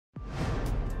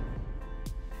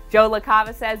Joe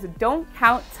LaCava says, "Don't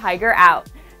count Tiger out."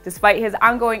 Despite his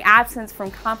ongoing absence from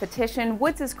competition,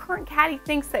 Woods' current caddy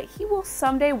thinks that he will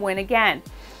someday win again.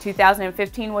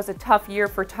 2015 was a tough year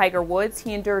for Tiger Woods.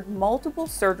 He endured multiple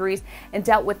surgeries and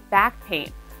dealt with back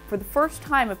pain. For the first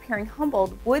time appearing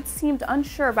humbled, Woods seemed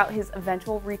unsure about his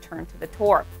eventual return to the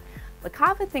tour.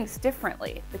 LaCava thinks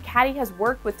differently. The caddy has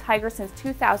worked with Tiger since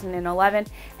 2011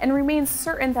 and remains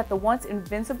certain that the once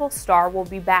invincible star will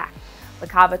be back.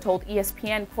 LaCava told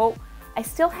ESPN, quote, "I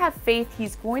still have faith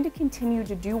he's going to continue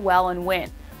to do well and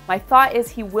win. My thought is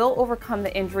he will overcome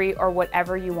the injury or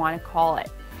whatever you want to call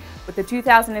it." With the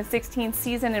 2016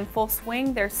 season in full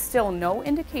swing, there's still no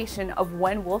indication of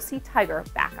when we'll see Tiger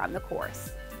back on the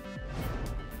course.